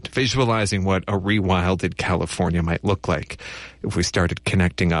the end, visualizing what a rewilded California might look like if we started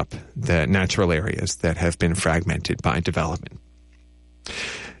connecting up the natural areas that have been fragmented by development.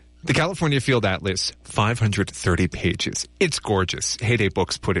 The California Field Atlas, 530 pages. It's gorgeous. Heyday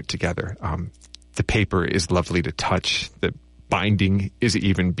Books put it together. The paper is lovely to touch. The binding is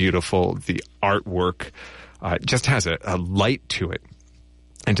even beautiful. The artwork just has a light to it.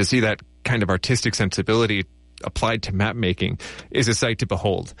 And to see that kind of artistic sensibility applied to map making is a sight to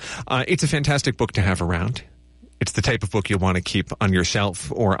behold. It's a fantastic book to have around. It's the type of book you'll want to keep on your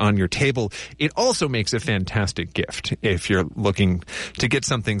shelf or on your table. It also makes a fantastic gift if you're looking to get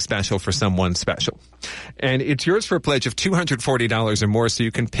something special for someone special. And it's yours for a pledge of $240 or more, so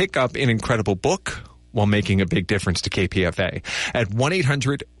you can pick up an incredible book while making a big difference to KPFA at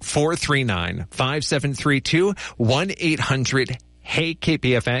 1-800-439-5732,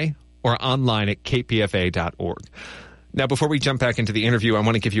 1-800-HEY-KPFA, or online at kpfa.org. Now, before we jump back into the interview, I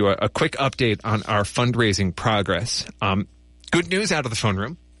want to give you a quick update on our fundraising progress. Good news out of the phone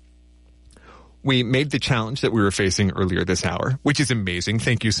room. We made the challenge that we were facing earlier this hour, which is amazing.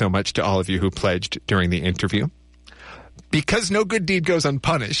 Thank you so much to all of you who pledged during the interview. Because no good deed goes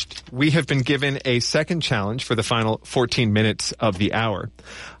unpunished, we have been given a second challenge for the final 14 minutes of the hour.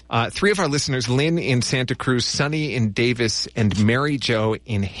 Three of our listeners, Lynn in Santa Cruz, Sunny in Davis, and Mary Jo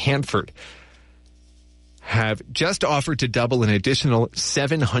in Hanford, have just offered to double an additional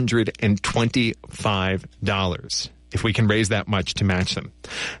 $725 if we can raise that much to match them.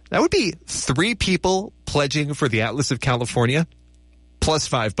 That would be 3 people pledging for the Atlas of California plus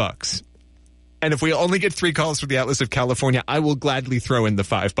 $5. And if we only get 3 calls for the Atlas of California, I will gladly throw in the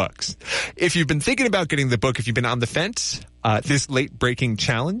 $5. If you've been thinking about getting the book, if you've been on the fence, this late-breaking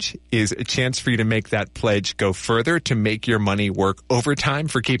challenge is a chance for you to make that pledge go further, to make your money work overtime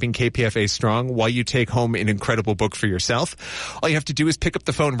for keeping KPFA strong while you take home an incredible book for yourself. All you have to do is pick up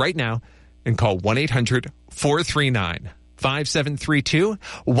the phone right now and call 1-800-439-5732,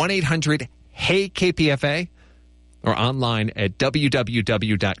 1-800-HEY-KPFA, or online at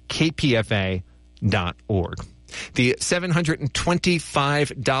www.kpfa.org. The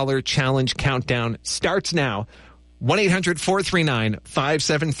 $725 challenge countdown starts now.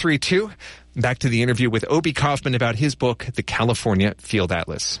 1-800-439-5732. Back to the interview with Obie Kaufman about his book, The California Field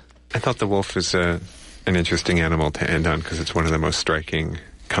Atlas. I thought the wolf is an interesting animal to end on because it's one of the most striking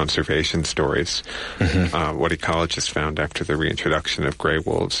conservation stories. What ecologists found after the reintroduction of gray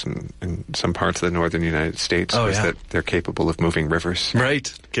wolves in some parts of the northern United States that they're capable of moving rivers.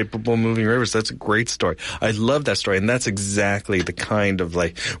 Right. Capable of moving rivers. That's a great story. I love that story. And that's exactly the kind of,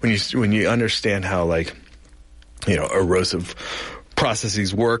 like, when you understand how, like, erosive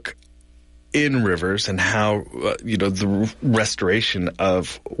processes work in rivers and how, the restoration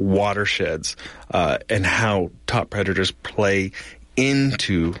of watersheds and how top predators play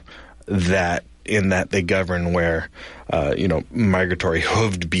into that, in that they govern where, migratory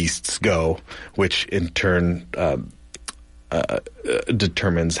hooved beasts go, which in turn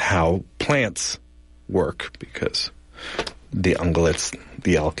determines how plants work, because the ungulates,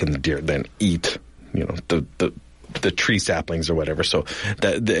 the elk, and the deer then eat, the tree saplings or whatever. So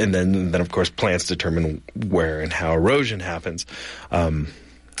that, and then of course plants determine where and how erosion happens,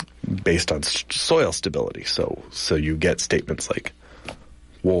 based on soil stability. So you get statements like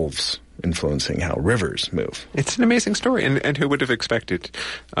wolves influencing how rivers move. It's an amazing story, and who would have expected?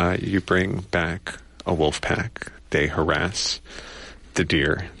 You bring back a wolf pack, they harass the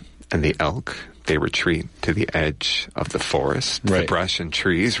deer and the elk. They retreat to the edge of the forest. Right. The brush and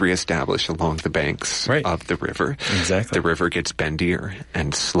trees reestablish along the banks of the river. Exactly. The river gets bendier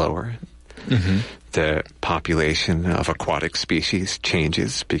and slower. The population of aquatic species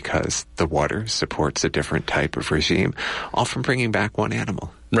changes because the water supports a different type of regime, all from bringing back one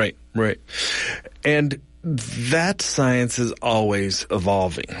animal. Right. And that science is always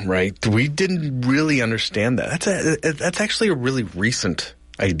evolving, right? We didn't really understand that. That's actually a really recent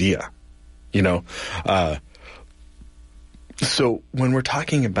idea. So when we're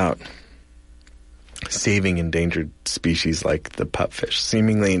talking about saving endangered species like the pupfish,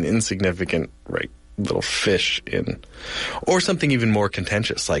 seemingly an insignificant, little fish or something even more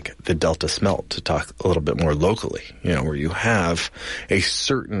contentious like the Delta smelt, to talk a little bit more locally, where you have a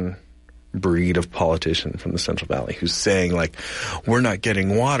certain breed of politician from the Central Valley who's saying, like, we're not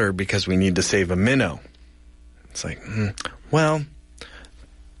getting water because we need to save a minnow. It's like, well,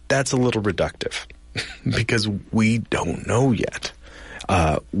 that's a little reductive because we don't know yet.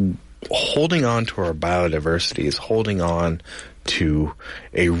 Holding on to our biodiversity is holding on to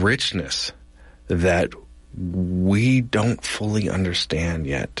a richness that we don't fully understand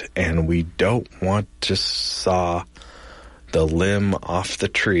yet, and we don't want to saw the limb off the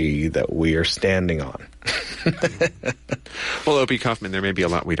tree that we are standing on. Well, Obie Kaufman, there may be a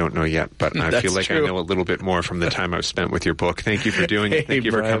lot we don't know yet, but I feel like true. I know a little bit more from the time I've spent with your book. Thank you for doing it. Thank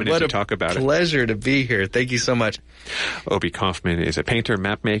you for coming in to talk about it. Pleasure to be here. Thank you so much. Obie Kaufman is a painter,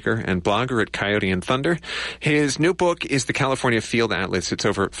 map maker, and blogger at Coyote and Thunder. His new book is the California Field Atlas. It's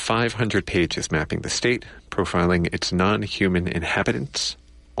over 500 pages mapping the state, profiling its non-human inhabitants,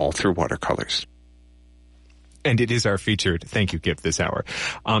 all through watercolors. And it is our featured thank you gift this hour.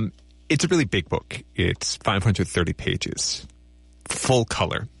 It's a really big book. It's 530 pages, full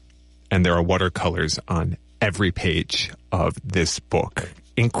color, and there are watercolors on every page of this book.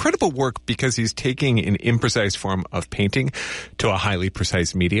 Incredible work because he's taking an imprecise form of painting to a highly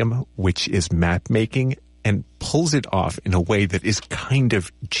precise medium, which is map making, and pulls it off in a way that is kind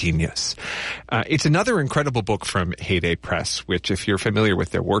of genius. It's another incredible book from Heyday Press, which if you're familiar with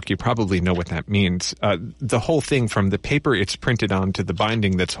their work, you probably know what that means. The whole thing from the paper it's printed on to the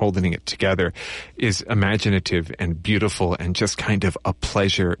binding that's holding it together is imaginative and beautiful and just kind of a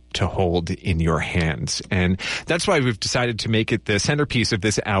pleasure to hold in your hands. And that's why we've decided to make it the centerpiece of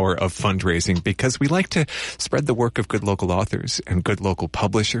this hour of fundraising, because we like to spread the work of good local authors and good local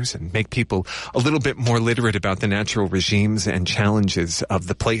publishers and make people a little bit more literate about the natural regimes and challenges of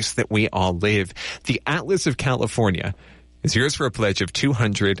the place that we all live. The Atlas of California is yours for a pledge of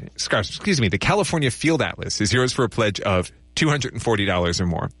the California Field Atlas is yours for a pledge of $240 or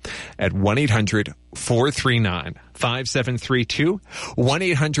more at 1-800-439-5732,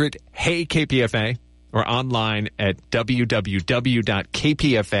 1-800-HEY-KPFA, or online at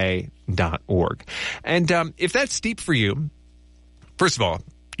www.kpfa.org. And if that's steep for you, first of all,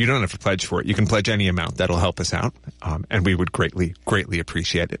 you don't have to pledge for it. You can pledge any amount. That'll help us out, and we would greatly, greatly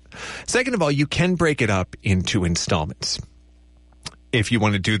appreciate it. Second of all, you can break it up into installments. If you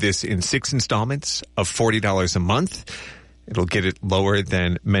want to do this in 6 installments of $40 a month, it'll get it lower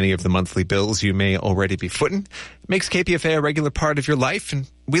than many of the monthly bills you may already be footing. It makes KPFA a regular part of your life, and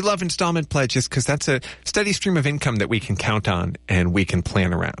we love installment pledges because that's a steady stream of income that we can count on and we can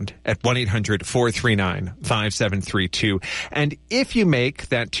plan around at 1-800-439-5732. And if you make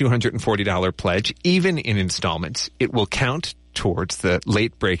that $240 pledge, even in installments, it will count towards the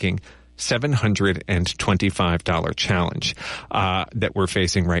late-breaking $725 challenge that we're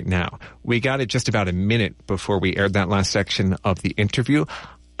facing right now. We got it just about a minute before we aired that last section of the interview.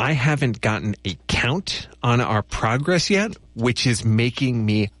 I haven't gotten a count on our progress yet, which is making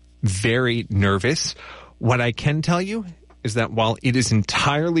me very nervous. What I can tell you is that while it is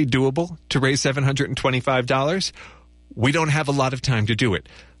entirely doable to raise $725, we don't have a lot of time to do it.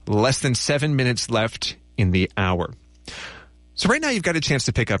 Less than 7 minutes left in the hour. So right now you've got a chance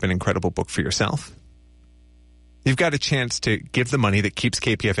to pick up an incredible book for yourself. You've got a chance to give the money that keeps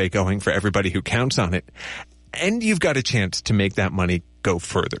KPFA going for everybody who counts on it. And you've got a chance to make that money go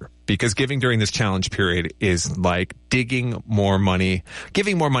further, because giving during this challenge period is like giving more money to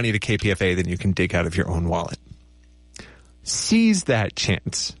KPFA than you can dig out of your own wallet. Seize that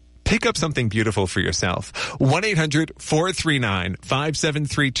chance. Pick up something beautiful for yourself.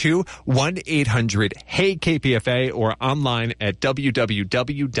 1-800-439-5732, 1-800-HEY-KPFA, or online at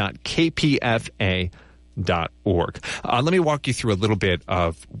www.kpfa.org. Let me walk you through a little bit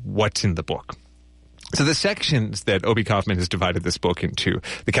of what's in the book. So the sections that Obie Kaufman has divided this book into,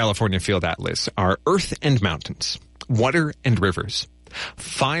 the California Field Atlas, are earth and mountains, water and rivers,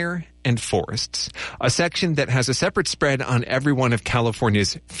 fire and forests, a section that has a separate spread on every one of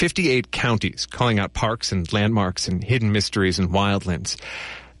California's 58 counties, calling out parks and landmarks and hidden mysteries and wildlands.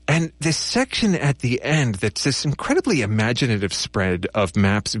 And this section at the end that's this incredibly imaginative spread of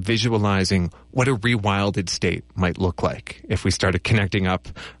maps visualizing what a rewilded state might look like if we started connecting up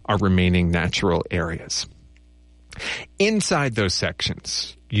our remaining natural areas. Inside those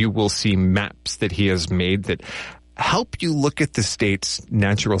sections, you will see maps that he has made that help you look at the state's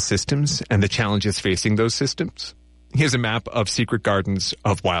natural systems and the challenges facing those systems. Here's a map of secret gardens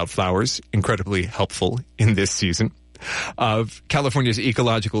of wildflowers, incredibly helpful in this season, of California's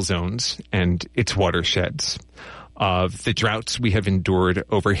ecological zones and its watersheds, of the droughts we have endured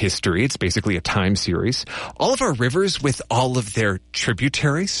over history. It's basically a time series. All of our rivers with all of their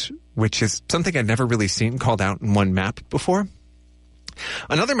tributaries, which is something I'd never really seen called out in one map before.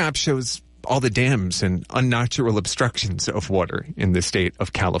 Another map shows all the dams and unnatural obstructions of water in the state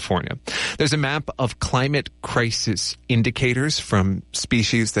of California. There's a map of climate crisis indicators from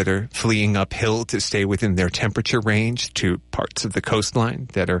species that are fleeing uphill to stay within their temperature range to parts of the coastline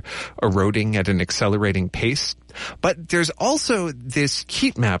that are eroding at an accelerating pace. But there's also this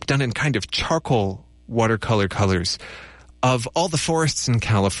heat map done in kind of charcoal watercolor colors of all the forests in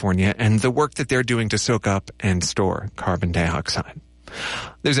California and the work that they're doing to soak up and store carbon dioxide.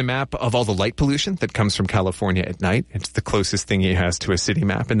 There's a map of all the light pollution that comes from California at night. It's the closest thing he has to a city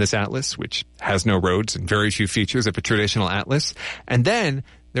map in this atlas, which has no roads and very few features of a traditional atlas. And then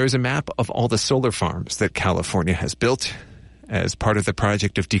there's a map of all the solar farms that California has built as part of the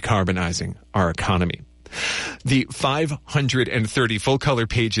project of decarbonizing our economy. The 530 full-color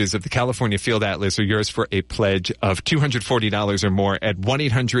pages of the California Field Atlas are yours for a pledge of $240 or more at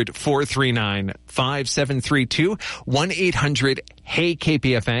 1-800-439-5732,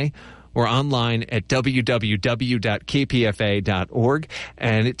 1-800-HEY-KPFA, or online at www.kpfa.org.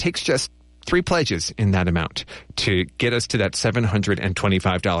 And it takes just 3 pledges in that amount to get us to that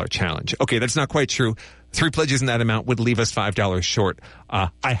 $725 challenge. Okay, that's not quite true. 3 pledges in that amount would leave us $5 short.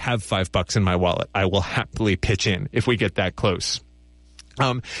 I have $5 in my wallet. I will happily pitch in if we get that close.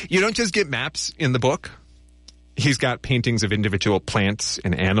 You don't just get maps in the book. He's got paintings of individual plants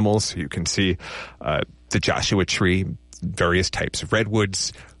and animals. You can see the Joshua tree, various types of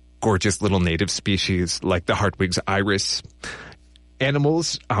redwoods, gorgeous little native species like the Hartwig's iris.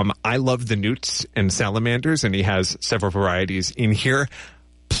 Animals, I love the newts and salamanders, and he has several varieties in here.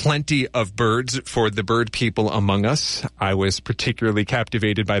 Plenty of birds for the bird people among us. I was particularly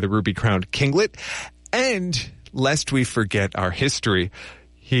captivated by the ruby-crowned kinglet. And lest we forget our history,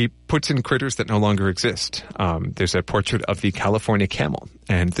 he puts in critters that no longer exist. There's a portrait of the California camel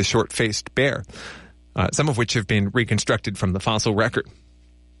and the short-faced bear, some of which have been reconstructed from the fossil record.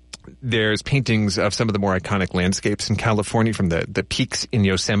 There's paintings of some of the more iconic landscapes in California, from the peaks in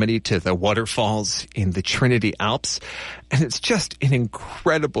Yosemite to the waterfalls in the Trinity Alps. And it's just an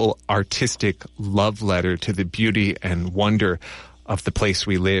incredible artistic love letter to the beauty and wonder of the place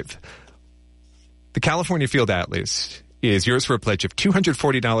we live. The California Field Atlas is yours for a pledge of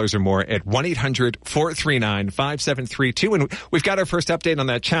 $240 or more at 1-800-439-5732. And we've got our first update on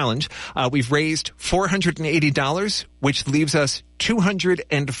that challenge. We've raised $480, which leaves us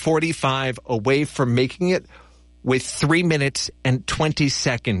 $245 away from making it, with 3 minutes and 20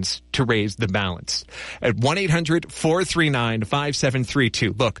 seconds to raise the balance at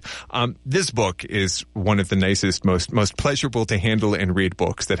 1-800-439-5732. Look, this book is one of the nicest, most pleasurable to handle and read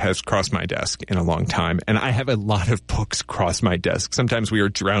books that has crossed my desk in a long time. And I have a lot of books cross my desk. Sometimes we are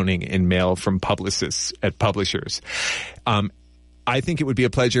drowning in mail from publicists at publishers. I think it would be a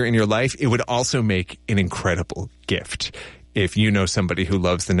pleasure in your life. It would also make an incredible gift if you know somebody who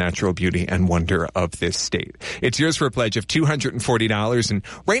loves the natural beauty and wonder of this state. It's yours for a pledge of $240. And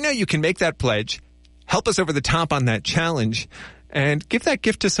right now you can make that pledge, help us over the top on that challenge, and give that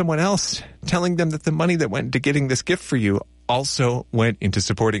gift to someone else, telling them that the money that went into getting this gift for you also went into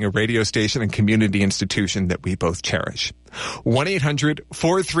supporting a radio station and community institution that we both cherish.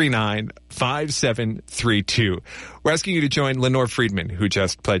 1-800-439-5732. We're asking you to join Lenore Friedman, who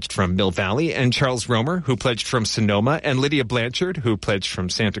just pledged from Mill Valley, and Charles Romer, who pledged from Sonoma, and Lydia Blanchard, who pledged from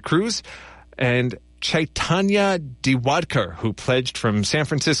Santa Cruz, and Chaitanya Diwadkar, who pledged from San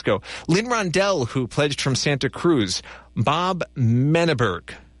Francisco, Lynn Rondell, who pledged from Santa Cruz, Bob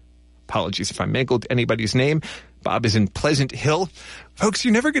Meneberg. Apologies if I mangled anybody's name. Bob is in Pleasant Hill. Folks,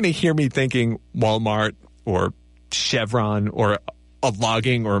 you're never going to hear me thinking Walmart or Chevron or a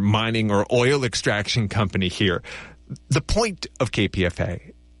logging or mining or oil extraction company here. The point of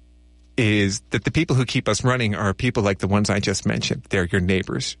KPFA is that the people who keep us running are people like the ones I just mentioned. They're your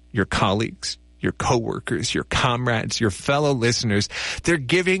neighbors, your colleagues, your coworkers, your comrades, your fellow listeners. They're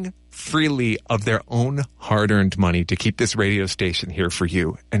giving freely of their own hard-earned money to keep this radio station here for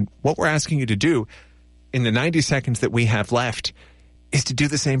you. And what we're asking you to do in the 90 seconds that we have left is to do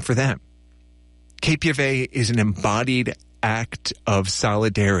the same for them. KPFA is an embodied act of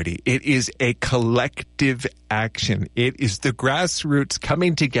solidarity. It is a collective action. It is the grassroots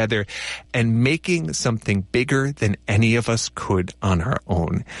coming together and making something bigger than any of us could on our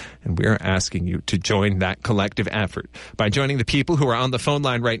own. And we're asking you to join that collective effort by joining the people who are on the phone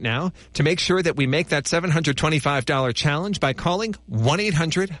line right now to make sure that we make that $725 challenge by calling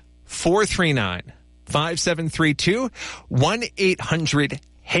 1-800-439-5732,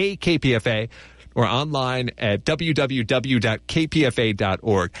 1-800-HEY-KPFA, or online at www.kpfa.org.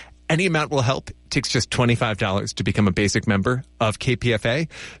 Any amount will help. It takes just $25 to become a basic member of KPFA.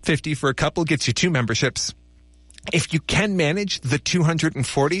 $50 for a couple gets you 2 memberships. If you can manage the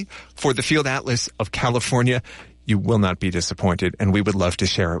 240 for the Field Atlas of California, you will not be disappointed, and we would love to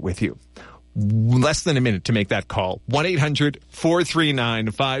share it with you. Less than a minute to make that call.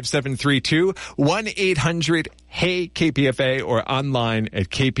 1-800-439-5732, 1-800-HEY-KPFA, or online at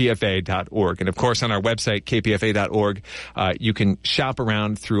kpfa.org. And of course, on our website, kpfa.org, you can shop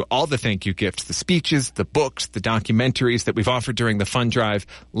around through all the thank you gifts, the speeches, the books, the documentaries that we've offered during the fund drive,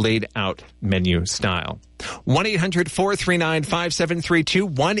 laid out menu style.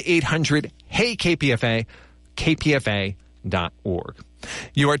 1-800-439-5732, 1-800-HEY-KPFA, kpfa.org.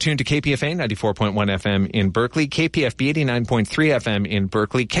 You are tuned to KPFA 94.1 FM in Berkeley, KPFB 89.3 FM in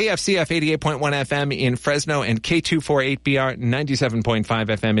Berkeley, KFCF 88.1 FM in Fresno, and K248BR 97.5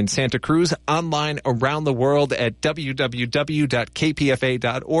 FM in Santa Cruz. Online around the world at www.kpfa.org.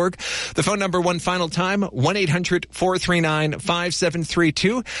 The phone number one final time,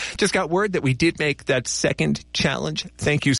 1-800-439-5732. Just got word that we did make that second challenge. Thank you